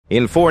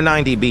In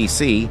 490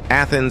 BC,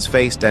 Athens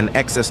faced an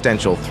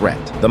existential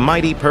threat. The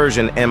mighty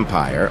Persian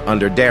Empire,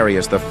 under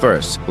Darius I,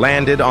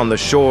 landed on the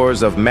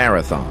shores of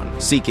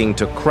Marathon, seeking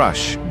to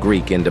crush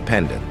Greek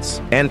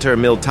independence. Enter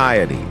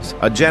Miltiades,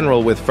 a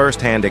general with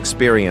first-hand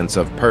experience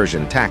of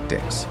Persian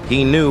tactics.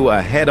 He knew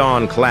a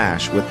head-on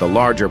clash with the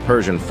larger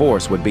Persian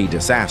force would be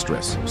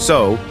disastrous,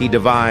 so he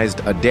devised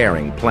a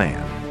daring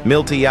plan.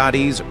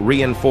 Miltiades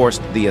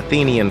reinforced the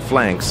Athenian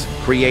flanks,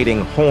 creating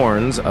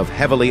horns of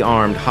heavily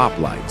armed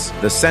hoplites.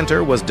 The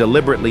center was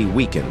deliberately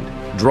weakened,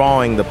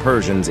 drawing the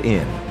Persians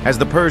in. As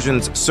the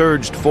Persians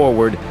surged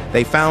forward,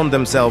 they found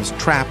themselves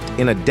trapped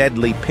in a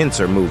deadly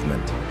pincer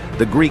movement.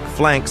 The Greek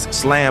flanks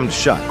slammed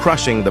shut,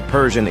 crushing the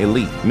Persian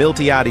elite.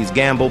 Miltiades'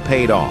 gamble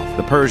paid off.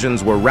 The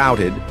Persians were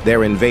routed,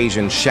 their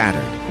invasion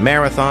shattered.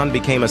 Marathon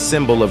became a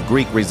symbol of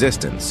Greek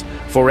resistance,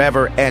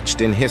 forever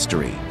etched in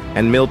history.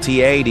 And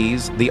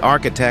Miltiades, the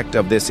architect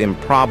of this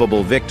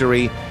improbable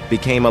victory,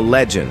 became a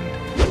legend,